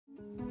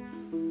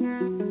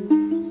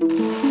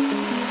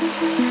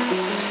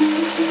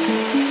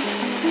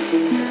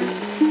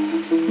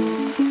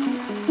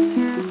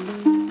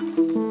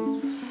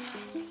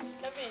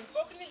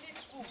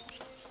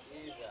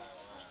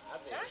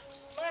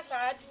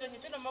to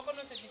nyithindo moko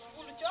nosedhi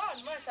skul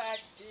chon ma sa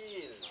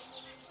Chill.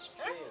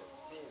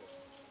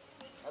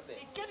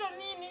 iketo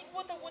nini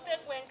wuotho e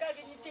gweng' ka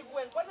gi nyithi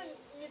gweng' kwanza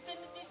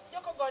nyithind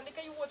joko gondi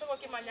ka iwuotho go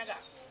kimanyaga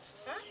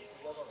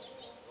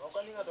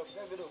Oko ni ng'ato ok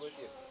nyal bedo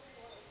gosiep.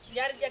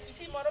 Yar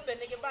jakisi moro be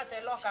nigi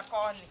bathe loka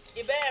koni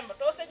ibembo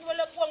to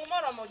osenyuole gwong'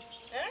 moromo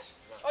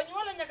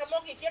onyuolo nyaka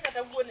moko ikia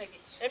kata wuonegi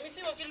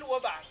emisigo kiluwo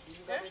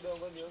bang'e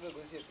Dongo ni onge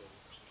gosiepe.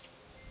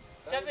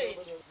 David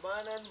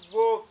Manan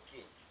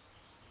Boke.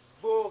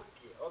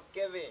 Ok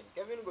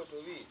Kevin go to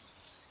wi.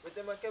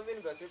 Weche ma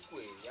Kevin go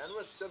sekwe. An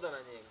wet chodho na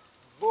nying.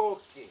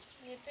 Boke.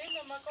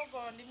 nyithindo mako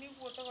gondi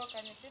miwuotho go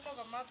ka nyithindo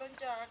go madho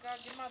njaga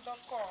gimadho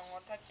kong'o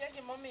to akia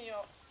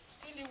gimomiyo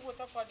tindi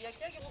wuotho kodgi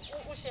akia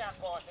usea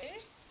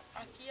kode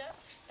akia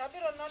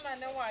tabiro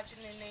nonane wach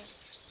nini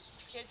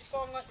kech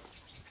kong'o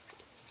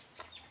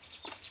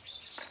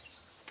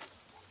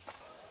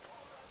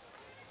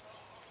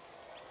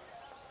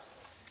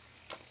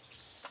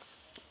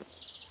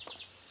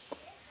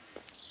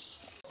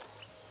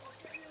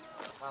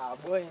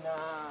Boy na.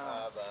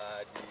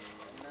 Badi.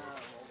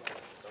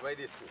 Why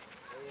this way?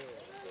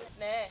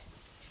 ne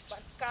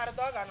kar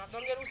dogano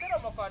donge rusero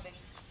mo kodgi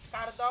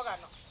kar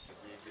dogano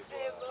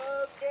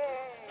Boke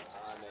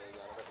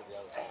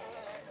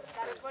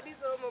kar podi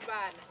somo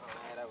bana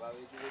Era va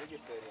vi dire che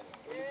storia.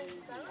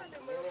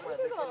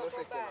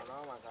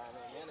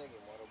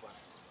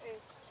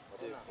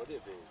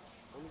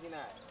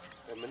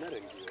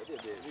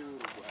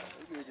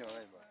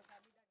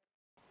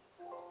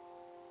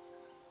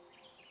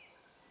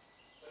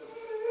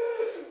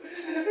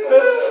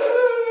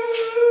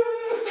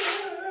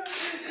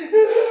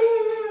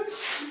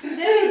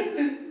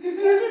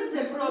 What is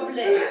the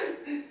problem?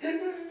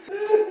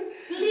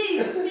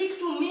 Please speak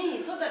to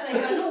me so that I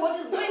can know what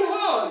is going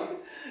on.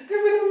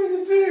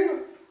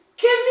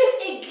 Kevin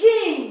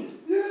again?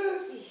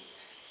 Yes.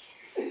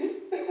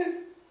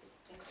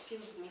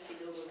 Excuse me,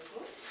 kidogo tu.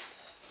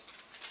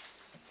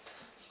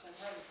 You can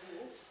have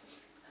this.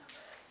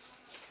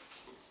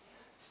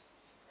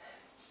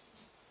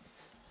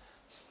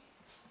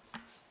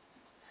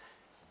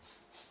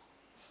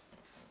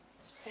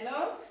 Hello?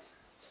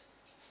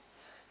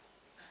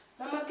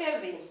 Mama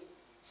Kevin,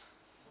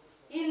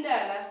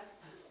 indala,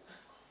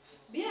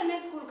 bia ne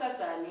school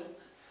kasani.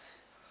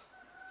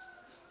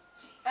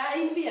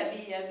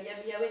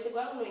 Bia weche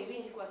kwa no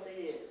iwinji kwa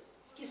seye.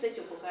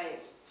 Kisechopo kae.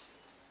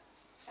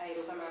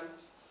 Airo kamano.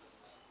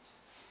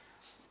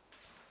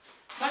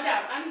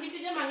 Madam, an gi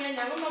tije mang'eny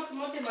ang'o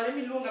motimore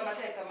miluonga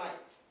matek kamae?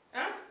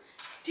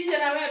 Tije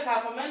na we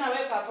papo, mena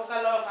we papo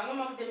kaloka, ang'o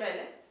mokdhi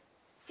mbele?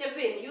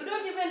 Kevin, you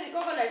don't even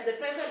recognize the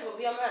presence of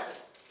your mother.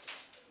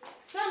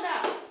 Stand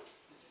up.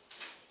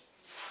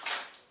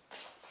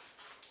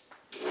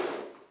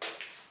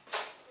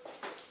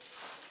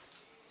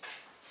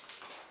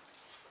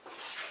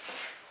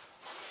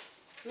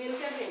 Min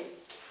Kevin.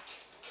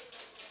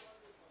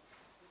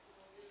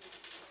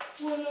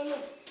 No.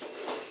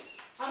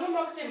 Ang'o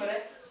moktimore?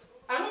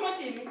 Ang'o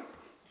motimi?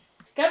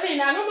 Kevin,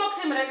 ang'o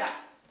moktimore ka?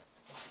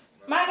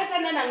 Maga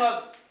tane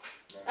nang'ogo?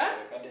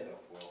 Cadere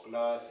fuoco,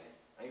 classe.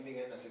 Hai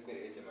vinto a seguire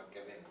invece ma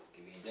Kevin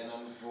che viene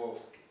non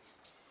Boke.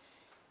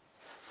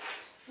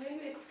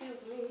 Maybe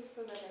excuse me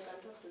so that I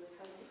can talk to the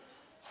family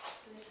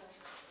later.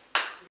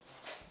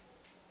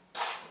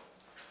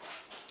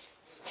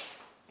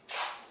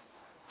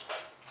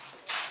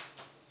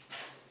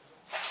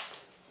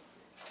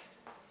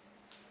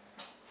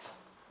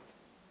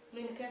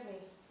 Min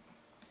Kevin.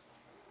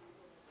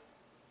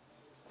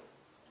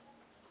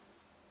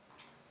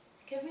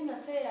 Kevin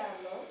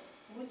aseyalo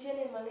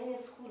buchene mang'eny e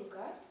skul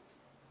ka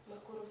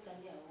makoro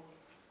sani aol.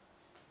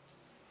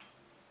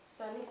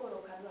 Sani koro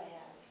kadwa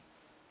yale.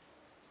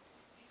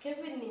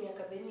 Kevin ni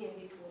nyaka beni en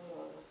gi tuo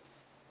moro.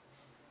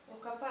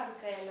 Ok apar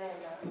ka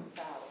en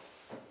sawa.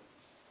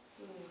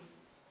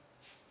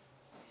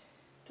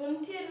 To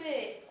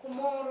nitiere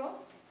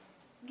kumoro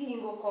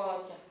gingo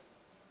kocha.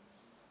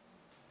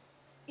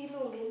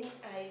 Iluonge ni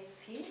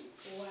Icy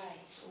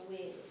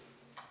Well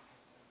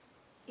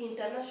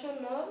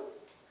International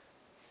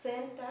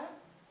Center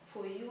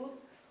for Youth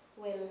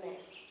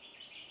Wellness.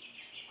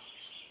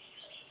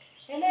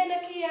 Enene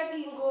kia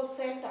gingo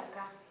center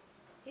ka.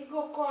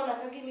 Igo kona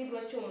ka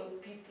gimidwa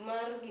chomo pith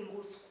mar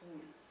gingo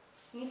school.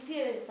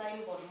 Nitiere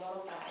signboard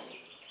moro kanyo.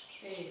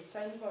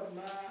 Signboard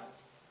ma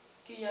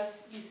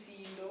kias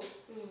isindo.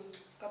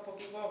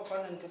 Kapok igo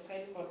kona nito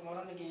signboard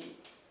moro nigi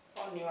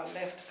on your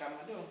left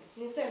kama do.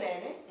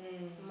 Nisenene?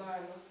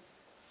 Mano.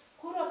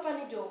 Kuro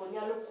apani jogo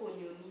nyalo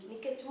konyoni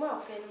nikech ma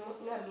ok en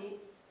ng'ami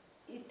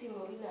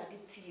itimori nadi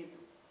thiedho.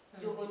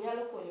 Jogo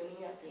nyalo konyoni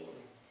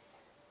nyathini.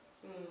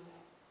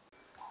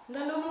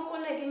 Ndalo moko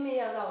ne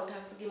gimiyaga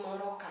otas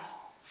gimoro ka.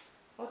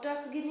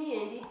 Otas gi ni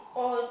endi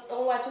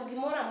owacho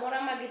gimoro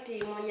amora ma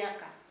gitimo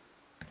nyaka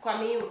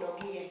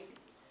kwamiyudogie.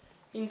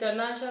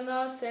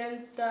 International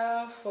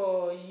Center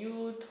for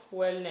Youth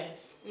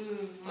Wellness.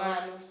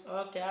 Mano.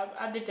 Okay,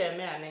 adhi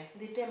teme ane.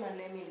 Dhi tema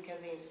ne Min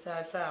Kevin.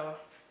 Sawa.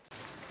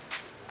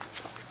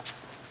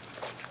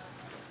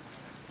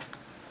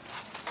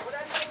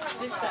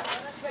 Sister,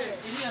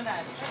 ini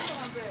nani?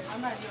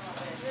 Amario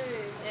maber.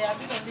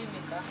 Abiro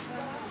limi ka.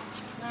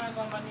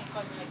 Nagombo ni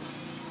konya gi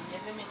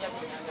yedhe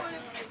mijamiyaga.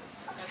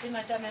 Lakini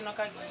acha neno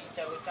ka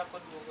chako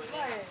duogo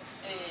ne.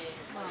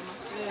 Mama.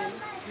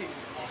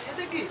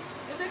 Yedhegi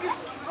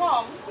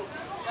strong.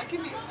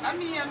 Lakini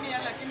amiya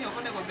lakini ok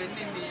onego bed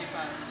ni miye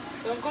paro.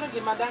 Koro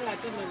gima dang'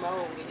 atime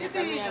maonge.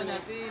 Idhi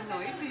nyathino,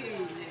 idhi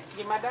hinye.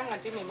 Gima dang'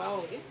 atime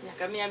maonge,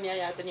 nyaka miya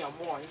yathni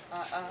omuony.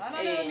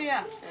 Aneno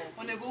niya,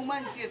 onego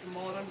umany thieth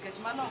moro nikech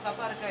mano ok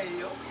apar ka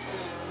iyo.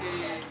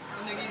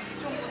 Onego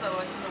ichunguza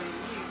wachno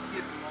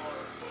thieth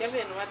moro.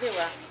 Kevin, wadhi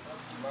wa.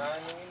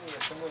 Manyo ni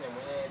somo ne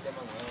mwenye yedhe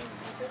mang'eny,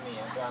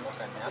 nisemiye to an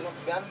ok ane.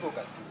 An dhok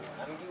atuo.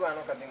 An gigo an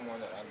ok adhi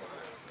muonyo radho.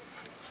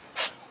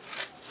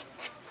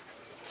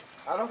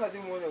 An ok adhi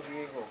muonyo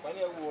gigo,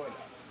 kwani awuoyo.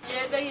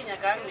 Yedhe gi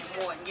nyaka ang'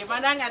 nimuony. Gima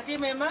dang'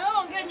 atime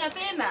maonge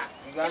nyathina.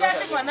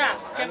 Idatimo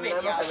nang'o Kevin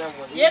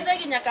yawa. Yedhe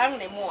gi nyaka ang'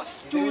 nimuony.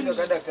 Isewinjo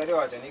ka daktari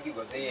owacho ni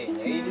gigo dhi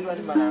hinya. In idwa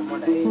ni mana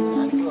mondo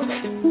ahinya. An gigo ka.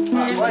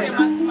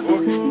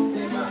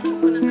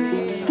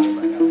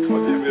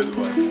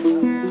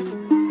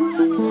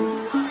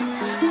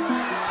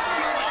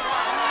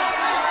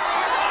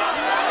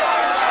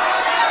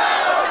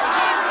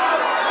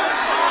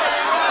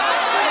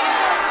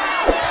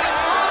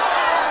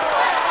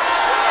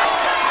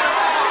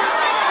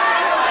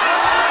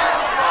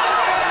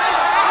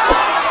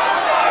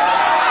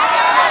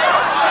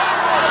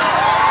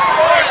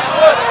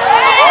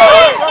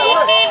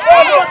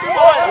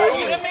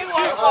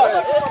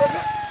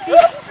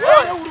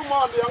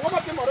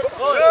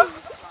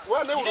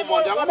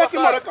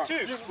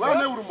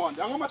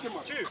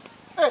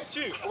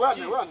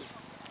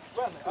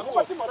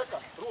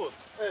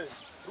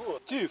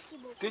 Chief,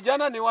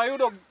 kijana ni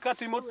wayudo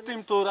katimo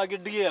tim tora gi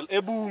diel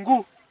e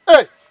bungu.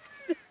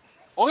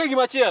 Onge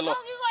gima chielo.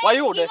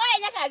 Wayude.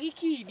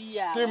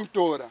 Tim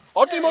tora.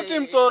 Otimo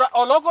tim tora,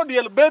 oloko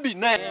diel baby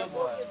ne.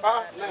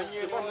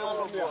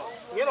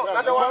 Ngino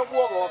kata wan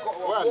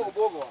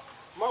buogo.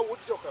 Ma wut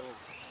jokan.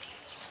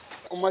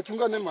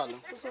 Machunga ne malo.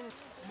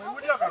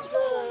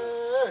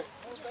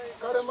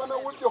 Kare mana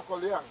wut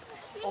jokoliang.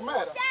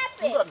 Omera.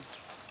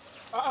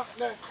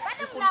 Ne.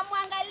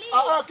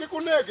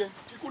 Kikunege.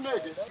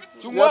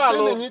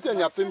 Nyathini nyiche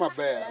nyathi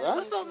maber,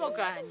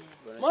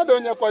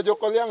 Madonya kwa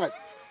jokoliang.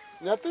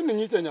 Nyathini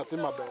nyiche nyathi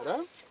maber,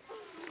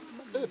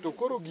 to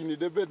koro gini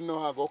debed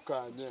noago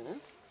kanye.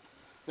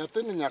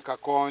 Nyathini nyaka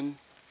kony.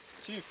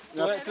 Chief,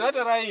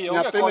 tratara hiyo.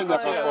 Nyathini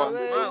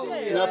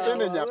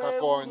nyaka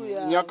kony.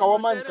 Nyaka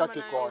wamany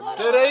kaki kony.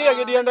 Tere hiyo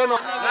gi diende no.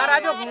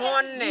 Ngarajo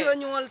ng'onne. Biro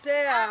nyuol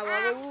te yawa,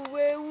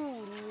 we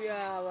uru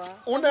yawa.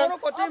 Samoro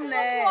kotim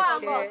ne.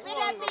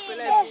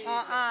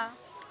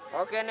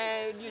 Ok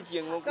ne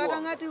odiochieng' mokwongo.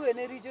 Kata ng'ati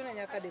wene richo ne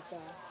nyaka dipar.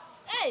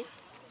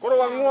 Koro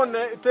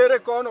wang'wone tere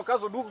kono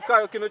kaso duk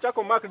kayo kendo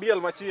chako mak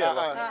diel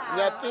machielo.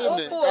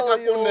 Nyathini kata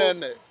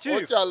kunene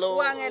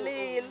ochalo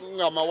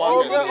ng'ama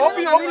wang'e.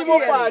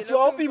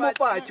 Opimo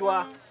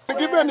pachwa.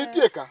 Gibe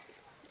nitie ka?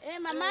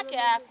 Mamake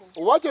yako.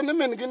 Wacho ni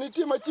min gi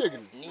nitie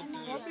machiegni?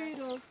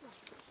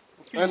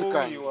 En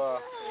ka.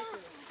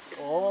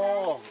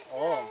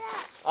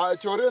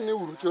 Chore ne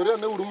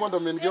uru mondo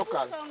min gi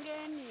okal.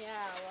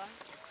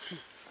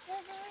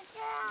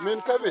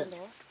 Min kabe?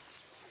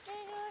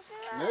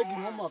 Ne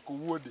gima mako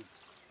wuodi.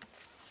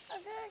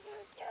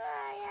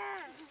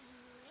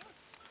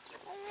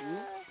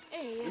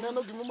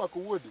 Ineno gima mako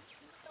wuodi?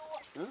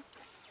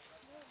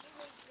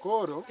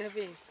 Koro?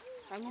 Kevin,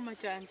 ang'o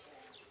machandi?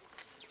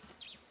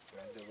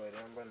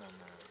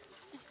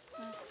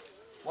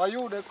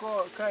 Wayude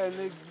ka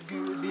en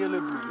diel e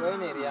bungu.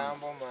 Ni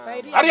riambo ma.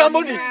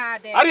 Ariambo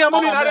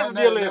ni nare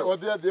diel e.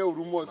 Odhi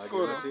urumos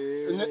koro.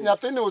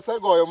 Nyathini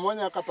usegoyo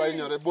monya kata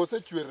inyore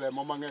bose chwer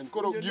remo mang'eny.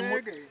 Koro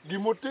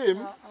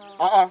gimotim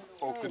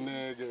ok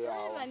nege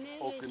yawa.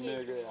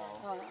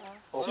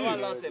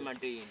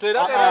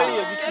 Tera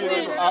hiyo gi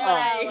chiero.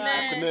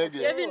 Ok nege.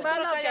 Kevin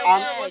baro ka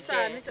yawo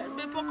sani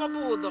bipoko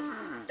budho.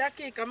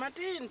 Dakika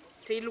matin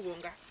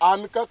tiluonga.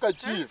 An kaka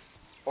chief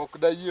ok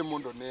dayie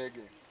mondo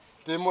nege.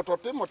 Tim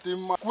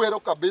kwero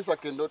kabisa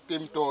kendo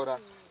tim tora.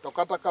 To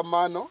kata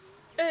kamano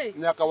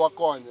nyaka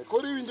wakonye.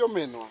 Koro iwinjo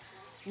minwa.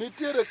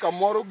 Nitiere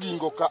kamoro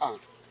gingo ka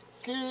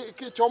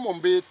kichomo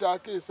mbita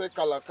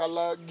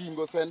kisekala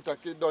gingo center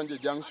kidonje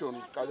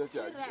junction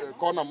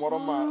kona moro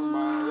ma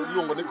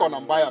iluongo ni kona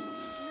mbaya.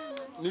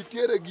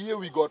 Nitiere gi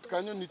ewi got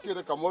kanyo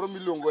nitiere kamoro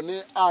miluongo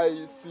ni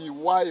Icy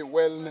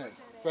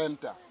Wellness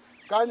Center.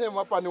 Kanye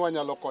mapani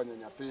wanyalo konyo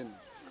nyathini.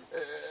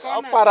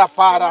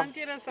 Para.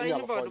 Nitiere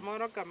signboard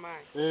moro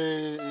kamae.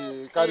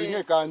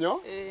 Karinge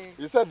kanyo.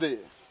 Isedhi.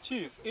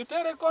 Chief,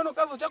 itere kono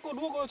kaso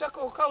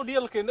chako kaw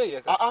diel kende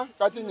ye ka.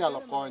 Kachi nyalo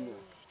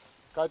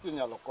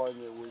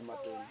konye wuoyi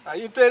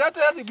matin. Itera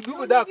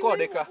tidugo da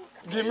kode ka.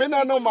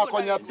 Gimineno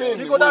mako nyathini.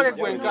 Niko dage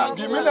gweng' ka.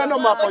 Gimineno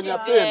mako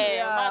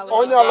nyathini.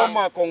 Onyalo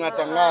mako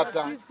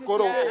ng'ata.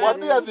 Koro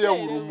wadhi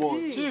uru mos.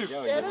 Chief,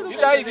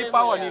 idai gi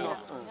power nino.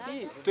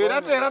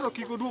 Tera to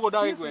kik oduogo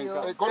dagi gweng'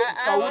 ka. Koro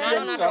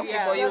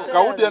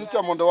kaudi en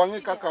cha mondo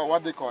wang'i kaka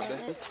wadhi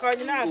kode.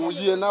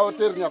 Uyiena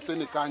oter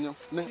nyathini kanyo.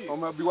 Ne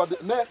oma bi wadhi.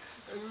 Ne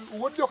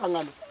wuod joka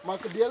ng'ano.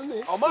 Mak diel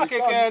ni. Omake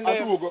kende.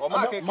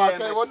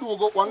 Make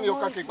waduogo wang'iyo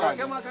kaka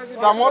kanyo.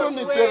 Samoro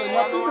nitie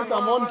nyathini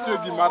samoro nitie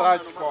gima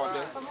rach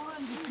kode.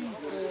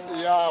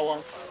 Yawa.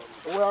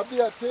 We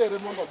adhi atere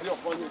mondo odhi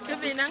okonye.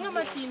 Kevin, ang'o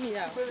matimi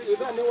ya?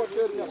 Idha ne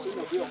water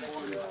nyathini odhi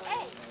okonye.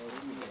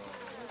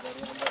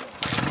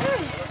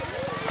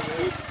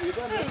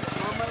 Idha ne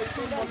mama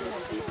ito mondo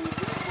odhi okonye.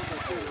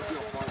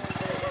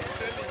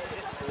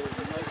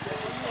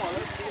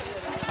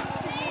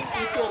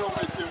 Itero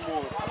weche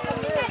mos.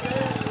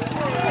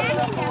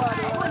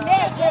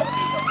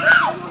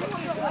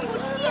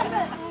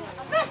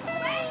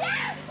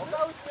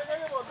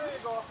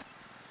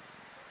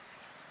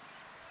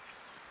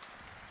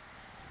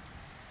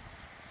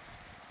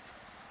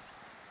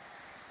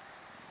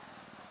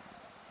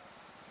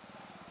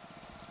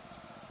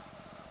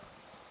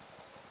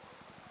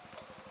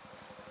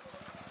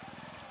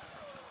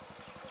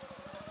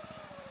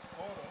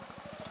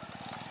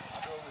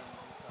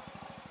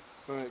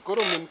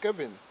 Koro min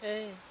Kevin,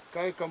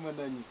 kae kama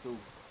na nyisou,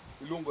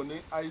 iluongo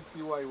ni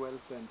Icy Well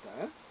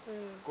Center,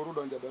 Koro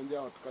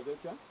donja ot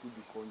kachacha,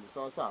 ibi konyo,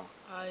 sawa sawa?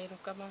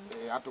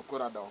 Erokamano. Ato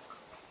koro adok.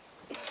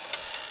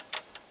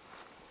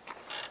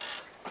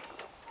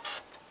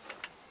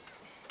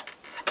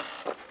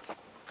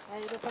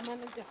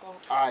 Erokamano jakom.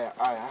 Aya.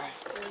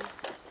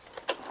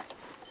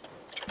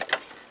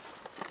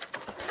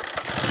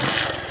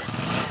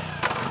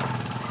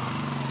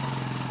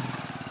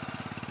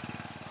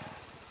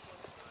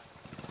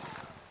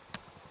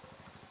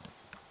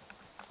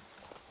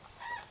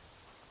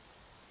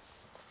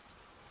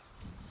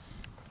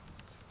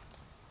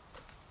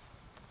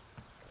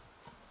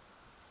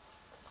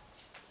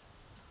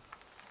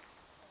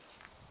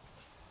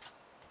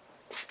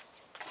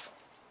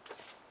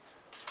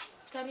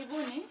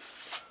 Karibuni,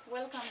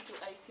 welcome to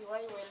Icy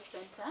Well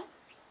Center.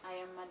 I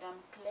am Madam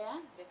Claire,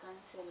 the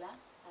counselor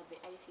at the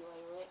Icy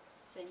Well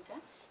Center.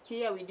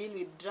 Here we deal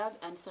with drug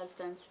and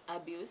substance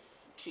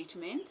abuse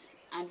treatment,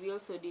 and we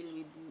also deal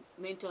with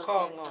mental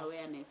health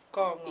awareness.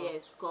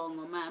 Yes,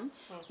 Kongo, ma'am.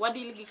 What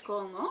deal with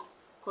Kongo?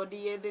 Kod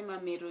yedhe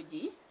mamero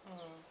ji,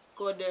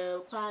 kod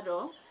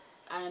paro,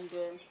 and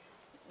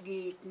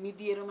gi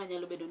midhiero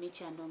manyalo bedo ni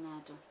chando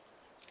ng'ato.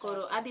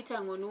 Koro adhi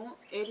tang'onu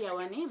area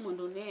wani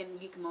mondo ne en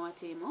gik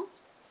mawatimo,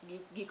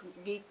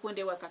 gik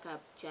kuondewa kaka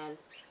chal.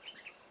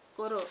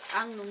 Koro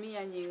ang'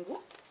 numiya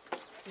nyingu.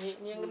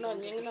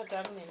 Nyingno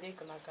tam ni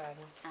ndik na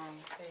kanyo.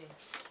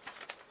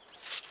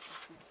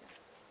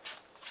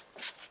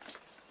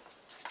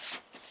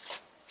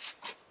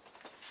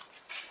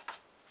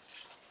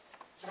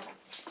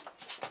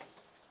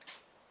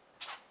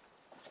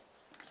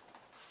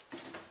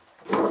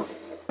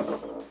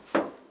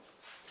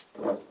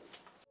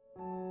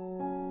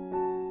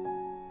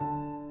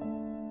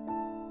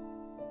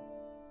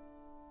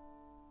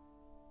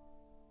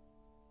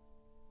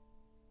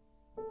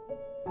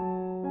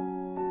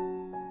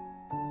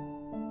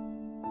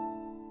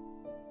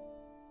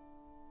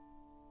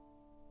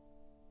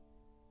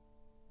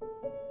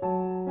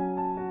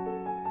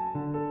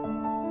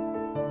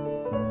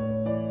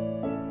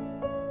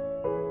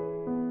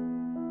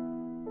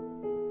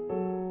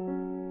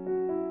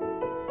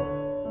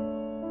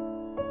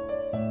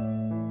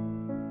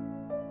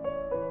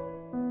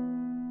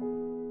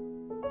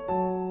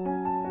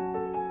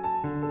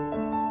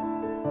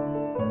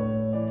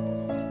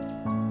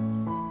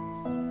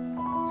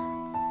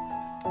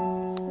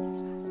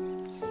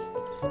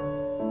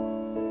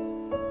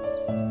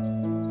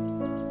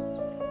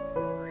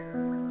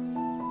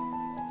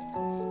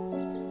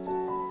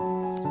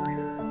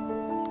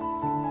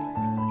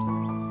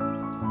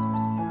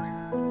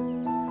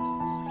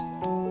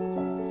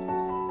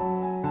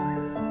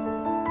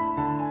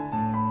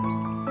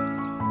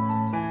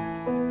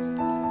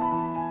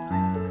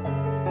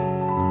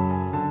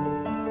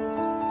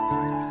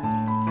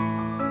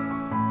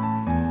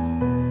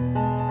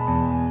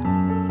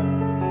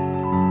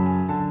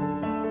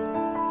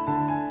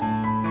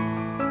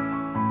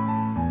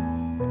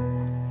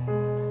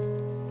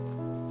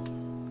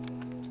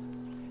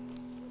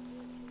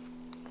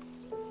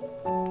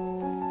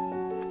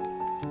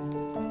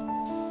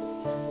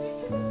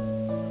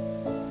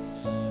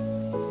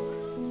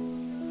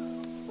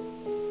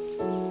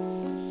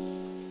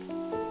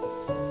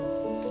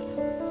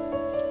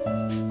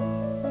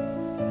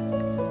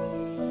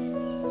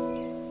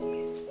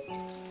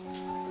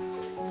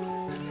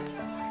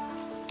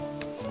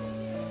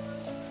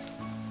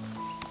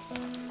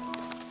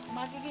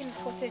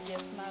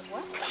 Cottages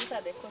magwa. These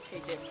are the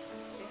cottages.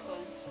 These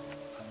ones,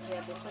 they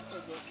are the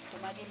cottages.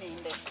 Imagine in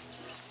there.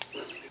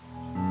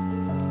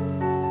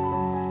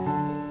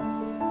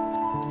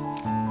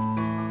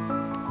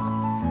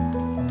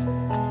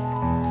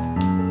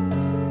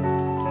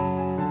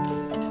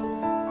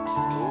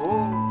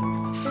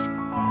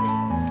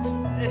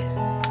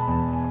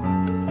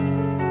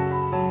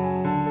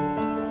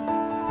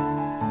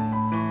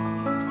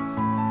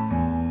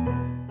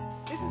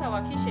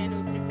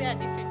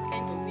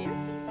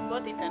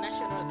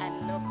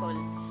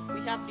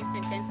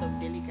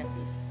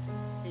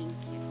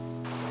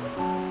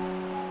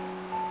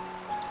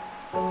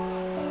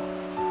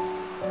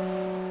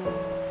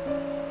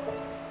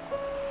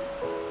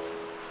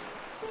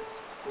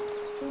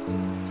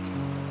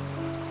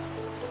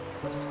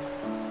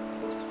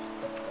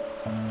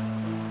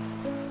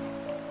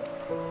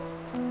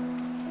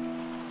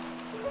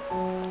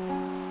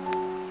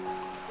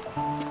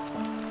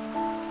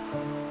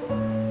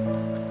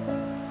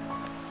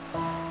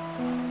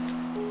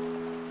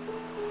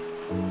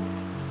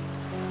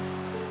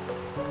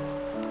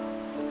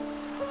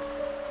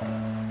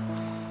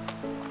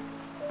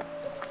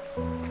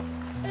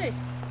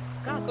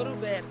 Ka koro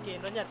ber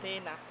kendo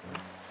nyathina.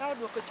 Ka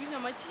odwoko chunya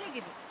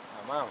machiegni.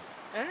 Mama.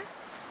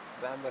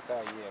 Zambe ka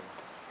yiego.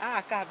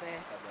 Ka ber.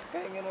 Ka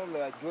ing'eno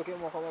lo ajuoke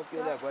moko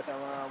mapielo agwata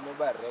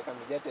mobarre kama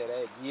jatera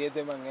e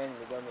yedhe mang'eny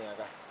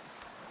migomiyaga.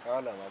 Ka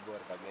olo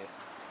mabor kabisa.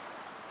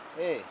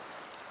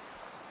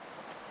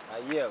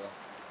 Ayiego.